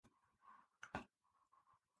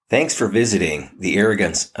Thanks for visiting the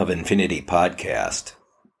Arrogance of Infinity podcast.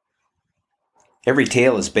 Every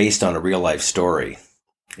tale is based on a real-life story.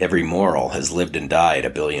 Every moral has lived and died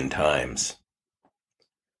 1,000,000,000 times.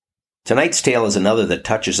 Tonight's tale is another that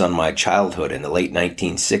touches on my childhood in the late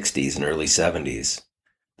 1960s and early 70s,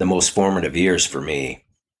 the most formative years for me.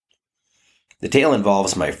 The tale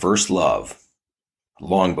involves my first love,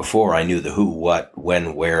 long before I knew the who, what,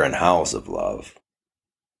 when, where, and hows of love.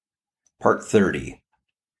 Part 30.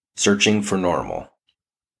 Searching for Normal.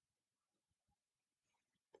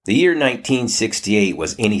 The year 1968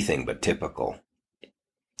 was anything but typical.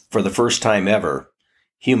 For the first time ever,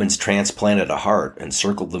 humans transplanted a heart and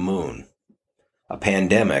circled the moon. A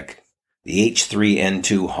pandemic, the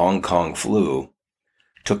H3N2 Hong Kong flu,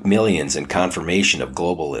 took millions in confirmation of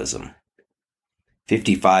globalism.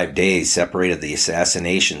 55 days separated the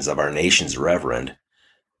assassinations of our nation's reverend,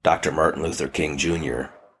 Dr. Martin Luther King Jr.,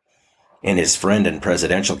 and his friend and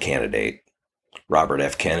presidential candidate, Robert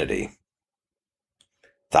F. Kennedy.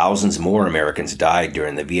 Thousands more Americans died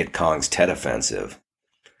during the Viet Cong's Tet Offensive.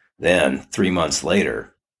 Then, 3 months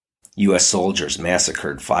later, U.S. soldiers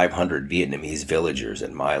massacred 500 Vietnamese villagers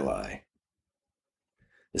in My Lai.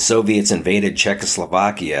 The Soviets invaded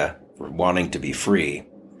Czechoslovakia for wanting to be free,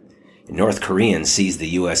 and North Koreans seized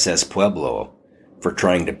the USS Pueblo for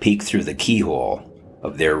trying to peek through the keyhole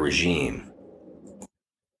of their regime.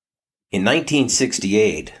 In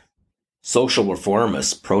 1968, social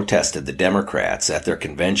reformists protested the Democrats at their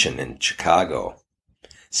convention in Chicago.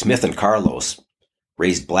 Smith and Carlos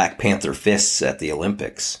raised Black Panther fists at the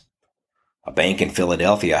Olympics. A bank in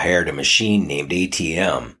Philadelphia hired a machine named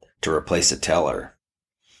ATM to replace a teller.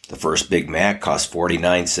 The first Big Mac cost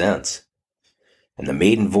 49 cents. And the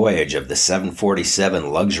maiden voyage of the 747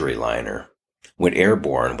 luxury liner went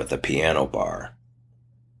airborne with a piano bar.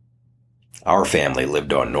 Our family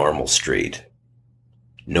lived on Normal Street.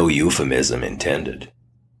 No euphemism intended.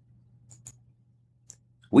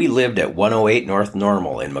 We lived at 108 North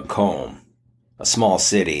Normal in Macomb, a small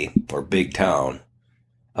city, or big town,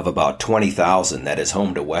 of about 20,000 that is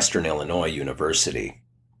home to Western Illinois University.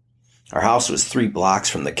 Our house was 3 blocks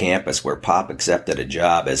from the campus where Pop accepted a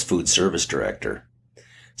job as food service director,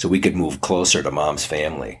 so we could move closer to Mom's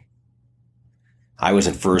family. I was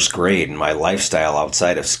in first grade, and my lifestyle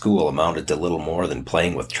outside of school amounted to little more than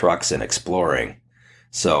playing with trucks and exploring.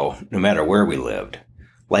 So, no matter where we lived,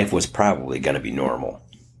 life was probably going to be normal.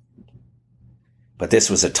 But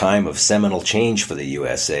this was a time of seminal change for the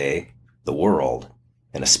USA, the world,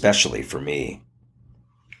 and especially for me.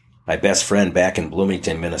 My best friend back in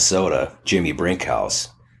Bloomington, Minnesota, Jimmy Brinkhouse,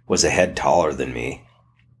 was a head taller than me.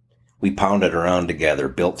 We pounded around together,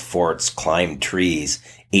 built forts, climbed trees,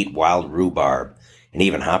 ate wild rhubarb, and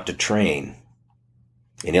even hopped a train.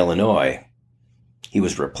 In Illinois, he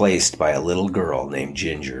was replaced by a little girl named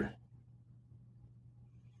Ginger.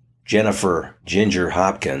 Jennifer Ginger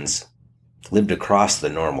Hopkins lived across the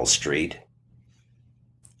Normal Street.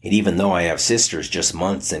 And even though I have sisters just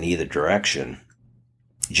months in either direction,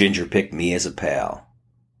 Ginger picked me as a pal.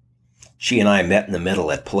 She and I met in the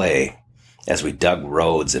middle at play as we dug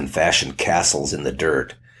roads and fashioned castles in the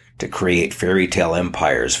dirt to create fairy tale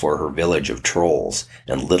empires for her village of trolls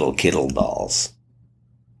and little kittle dolls.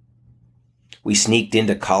 We sneaked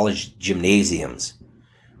into college gymnasiums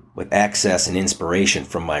with access and inspiration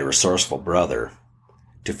from my resourceful brother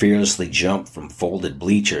to fearlessly jump from folded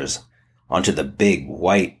bleachers onto the big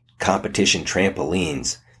white competition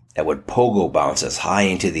trampolines that would pogo bounce us high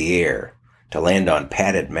into the air to land on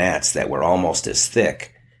padded mats that were almost as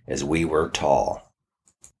thick as we were tall.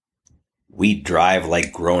 We'd drive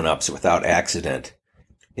like grown-ups without accident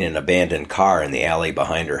in an abandoned car in the alley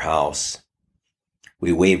behind her house.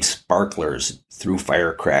 We waved sparklers through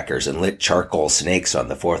firecrackers and lit charcoal snakes on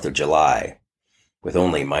the 4th of July, with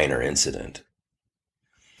only minor incident.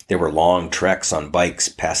 There were long treks on bikes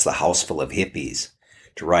past the house full of hippies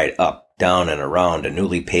to ride up, down, and around a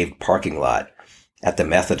newly paved parking lot at the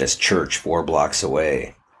Methodist church 4 blocks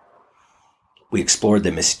away. We explored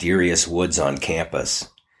the mysterious woods on campus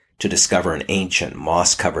to discover an ancient,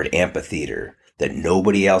 moss-covered amphitheater that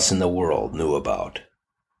nobody else in the world knew about.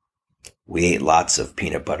 We ate lots of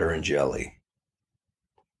peanut butter and jelly.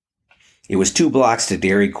 It was 2 blocks to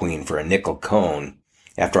Dairy Queen for a nickel cone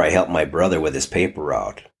after I helped my brother with his paper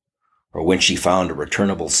route, or when she found a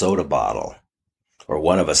returnable soda bottle, or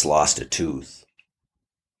one of us lost a tooth.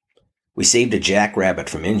 We saved a jackrabbit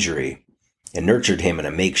from injury and nurtured him in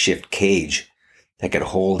a makeshift cage that could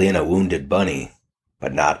hold in a wounded bunny,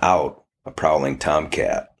 but not out a prowling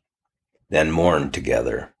tomcat, then mourned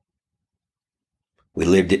together. We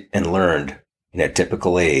lived and learned in a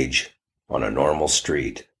typical age on a normal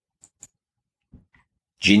street.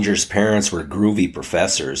 Ginger's parents were groovy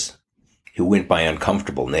professors who went by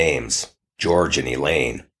uncomfortable names, George and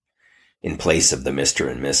Elaine, in place of the Mr.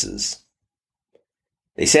 and Mrs.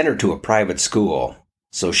 They sent her to a private school,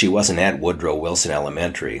 so she wasn't at Woodrow Wilson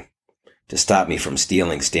Elementary, to stop me from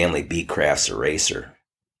stealing Stanley B. Kraft's eraser,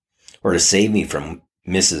 or to save me from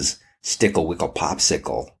Mrs. Stickle-Wickle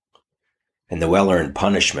Popsicle and the well-earned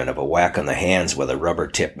punishment of a whack on the hands with a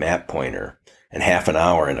rubber-tipped map pointer and half an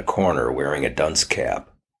hour in a corner wearing a dunce cap.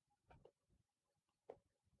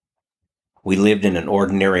 We lived in an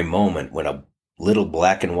ordinary moment when a little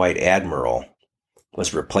black and white Admiral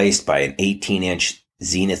was replaced by an 18-inch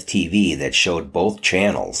Zenith TV that showed both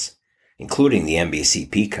channels, including the NBC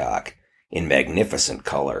Peacock, in magnificent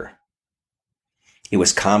color. It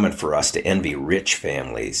was common for us to envy rich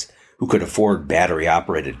families who could afford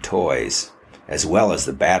battery-operated toys, as well as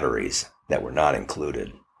the batteries that were not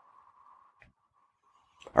included.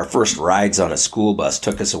 Our first rides on a school bus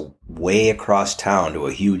took us way across town to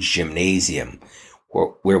a huge gymnasium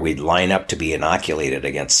where we'd line up to be inoculated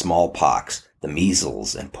against smallpox, the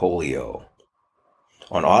measles, and polio.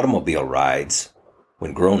 On automobile rides,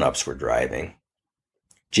 when grown-ups were driving,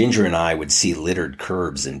 Ginger and I would see littered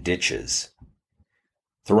curbs and ditches.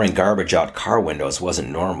 Throwing garbage out car windows wasn't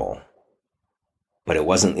normal, but it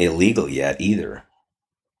wasn't illegal yet either.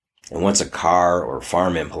 And once a car or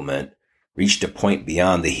farm implement reached a point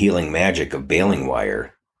beyond the healing magic of baling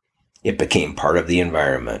wire, it became part of the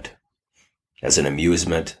environment, as an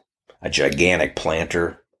amusement, a gigantic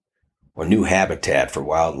planter, or new habitat for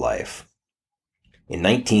wildlife. In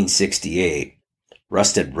 1968,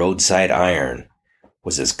 rusted roadside iron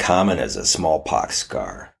was as common as a smallpox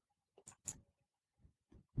scar.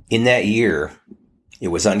 In that year, it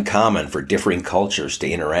was uncommon for differing cultures to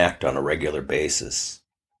interact on a regular basis.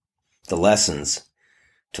 The lessons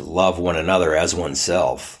to love one another as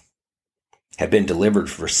oneself had been delivered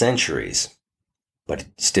for centuries, but it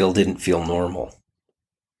still didn't feel normal.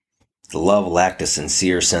 The love lacked a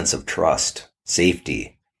sincere sense of trust,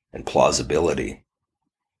 safety, and plausibility.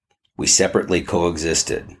 We separately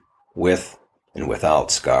coexisted, with and without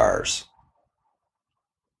scars.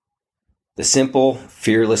 The simple,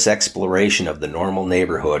 fearless exploration of the normal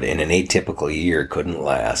neighborhood in an atypical year couldn't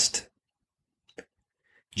last.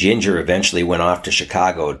 Ginger eventually went off to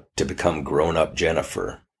Chicago to become grown-up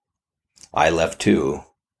Jennifer. I left too,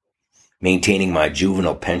 maintaining my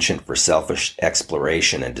juvenile penchant for selfish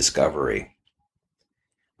exploration and discovery.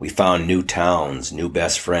 We found new towns, new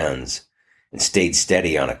best friends, and stayed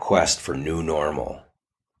steady on a quest for new normal.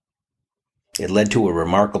 It led to a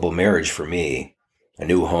remarkable marriage for me, a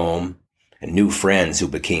new home, and new friends who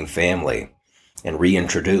became family, and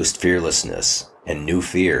reintroduced fearlessness and new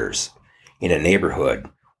fears in a neighborhood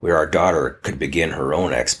where our daughter could begin her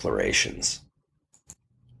own explorations.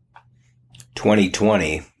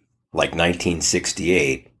 2020, like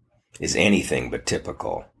 1968, is anything but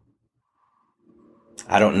typical.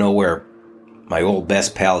 I don't know where my old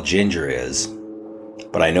best pal Ginger is,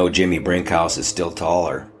 but I know Jimmy Brinkhouse is still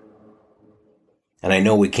taller. And I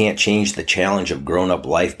know we can't change the challenge of grown-up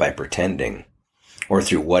life by pretending, or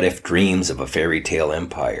through what-if dreams of a fairy tale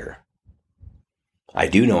empire. I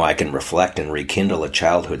do know I can reflect and rekindle a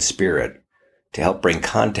childhood spirit to help bring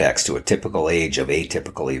context to a typical age of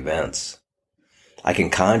atypical events. I can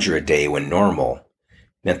conjure a day when normal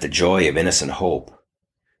meant the joy of innocent hope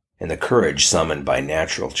and the courage summoned by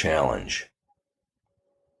natural challenge.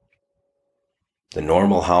 The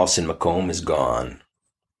normal house in Macomb is gone,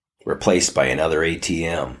 replaced by another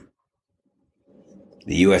ATM.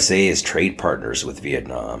 The USA is trade partners with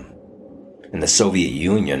Vietnam, and the Soviet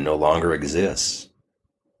Union no longer exists.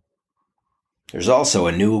 There's also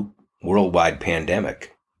a new worldwide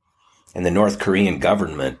pandemic, and the North Korean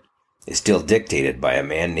government is still dictated by a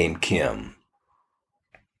man named Kim.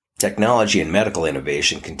 Technology and medical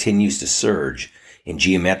innovation continues to surge in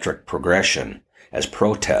geometric progression as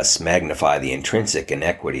protests magnify the intrinsic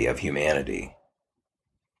inequity of humanity.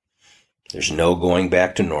 There's no going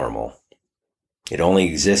back to normal. It only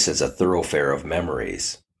exists as a thoroughfare of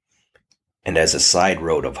memories, and as a side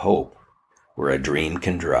road of hope where a dream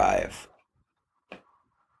can drive.